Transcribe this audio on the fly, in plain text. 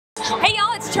Hey y'all,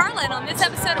 it's Charla, and on this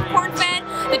episode of Corn Fed,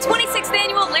 the 26th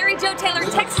annual Larry Joe Taylor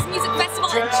Texas Music Festival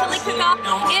and Chili Cook-Off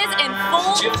is in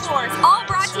full force. All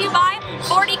brought to you by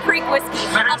Forty Creek Whisky.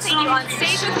 I'll take you on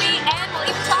stage with me, and we'll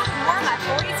even talk more of my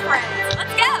 40s friends.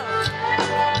 Let's go!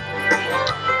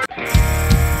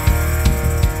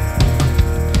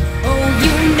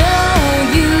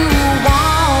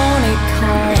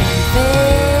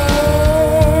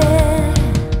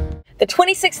 The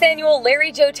 26th annual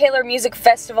Larry Joe Taylor Music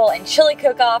Festival and Chili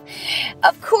Cook-Off.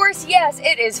 Of course, yes,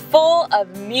 it is full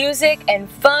of music and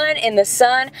fun in the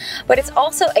sun, but it's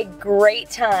also a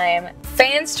great time.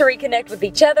 Fans to reconnect with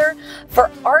each other, for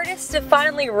artists to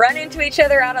finally run into each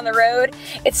other out on the road.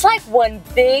 It's like one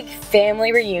big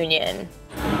family reunion.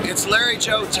 It's Larry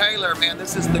Joe Taylor, man.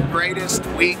 This is the greatest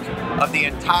week of the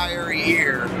entire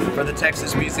year for the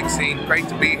Texas music scene. Great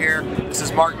to be here. This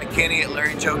is Mark McKinney at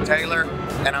Larry Joe Taylor,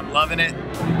 and I'm loving it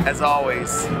as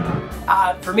always.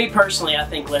 For me personally, I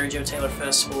think Larry Joe Taylor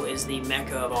Festival is the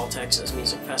mecca of all Texas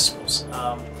music festivals.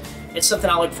 It's something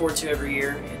I look forward to every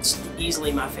year. It's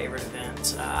easily my favorite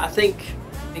event. I think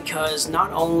because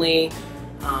not only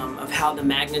of how the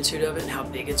magnitude of it and how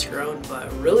big it's grown,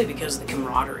 but really because of the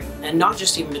camaraderie, and not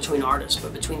just even between artists,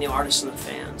 but between the artists and the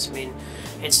fans. I mean,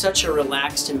 it's such a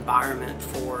relaxed environment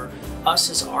for us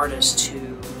as artists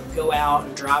to go out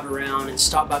and drive around and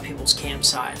stop by people's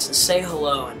campsites and say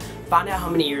hello and find out how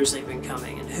many years they've been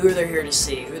coming and who they're here to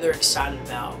see, who they're excited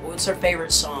about, what's their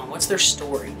favorite song, what's their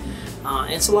story.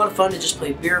 And it's a lot of fun to just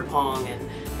play beer pong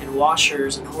and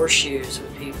washers and horseshoes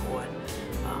with people.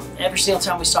 And every single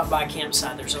time we stop by a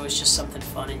campsite, there's always just something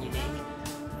fun and unique.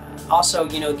 Also,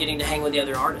 you know, getting to hang with the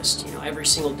other artists. You know, every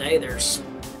single day there's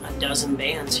a dozen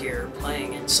bands here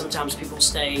playing, and sometimes people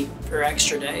stay for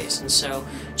extra days. And so,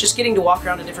 just getting to walk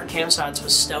around to different campsites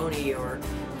with Stoney or,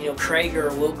 you know,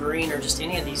 Creager or Will Green or just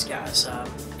any of these guys,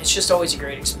 it's just always a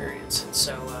great experience. And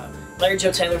so, Larry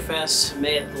Joe Taylor Fest,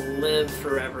 may it live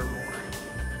forevermore.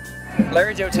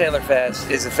 Larry Joe Taylor Fest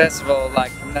is a festival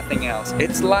like nothing else.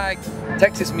 It's like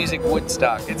Texas Music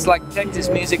Woodstock. It's like Texas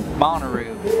Music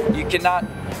Bonnaroo. You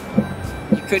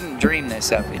couldn't dream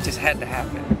this up. It just had to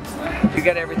happen. You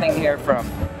got everything here from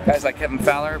guys like Kevin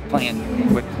Fowler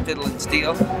playing with fiddle and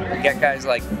steel. You got guys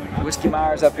like Whiskey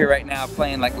Myers up here right now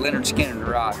playing like Leonard Skinner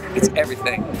to rock. It's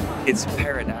everything. It's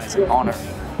paradise on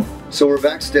earth. So we're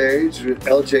backstage with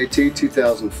LJT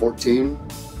 2014.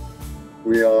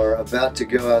 We are about to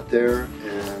go out there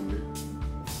and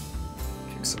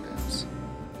kick some ass.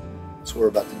 That's what we're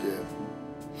about to do.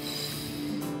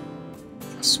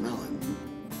 I smell it.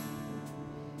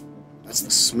 That's the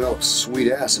smell of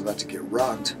sweet ass about to get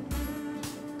rocked.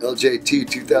 LJT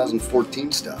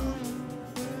 2014 style.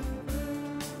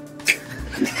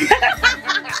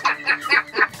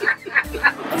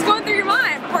 What's going through your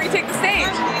mind before you take the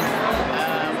stage?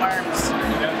 Worms. I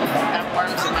have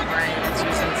worms in my brain. It's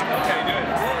just okay, do it.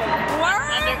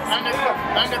 Worms?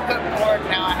 Undercooked pork.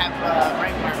 Now I have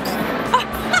ringworms.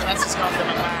 That's just going through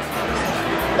my mind.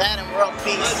 That and world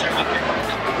peace.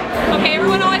 Okay,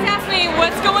 everyone always asks me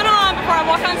what's going on before I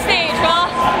walk on stage. Well,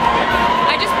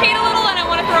 I just peed a little and I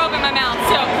want to throw up in my mouth,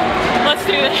 so let's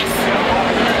do this.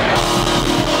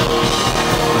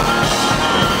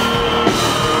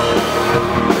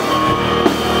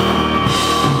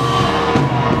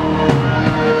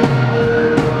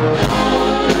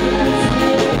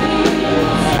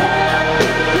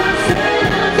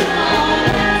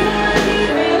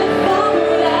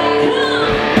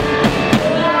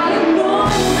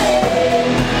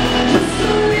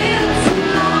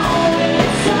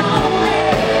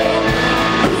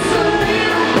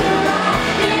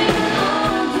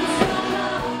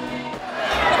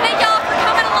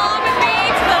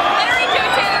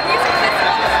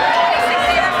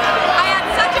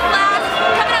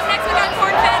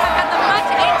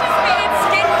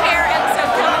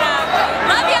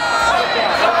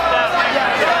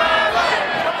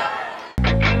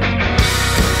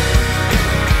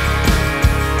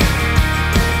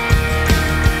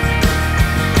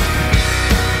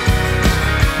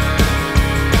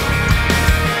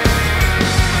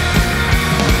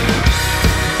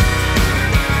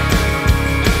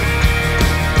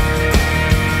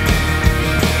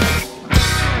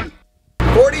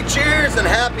 Cheers and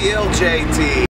happy LJT.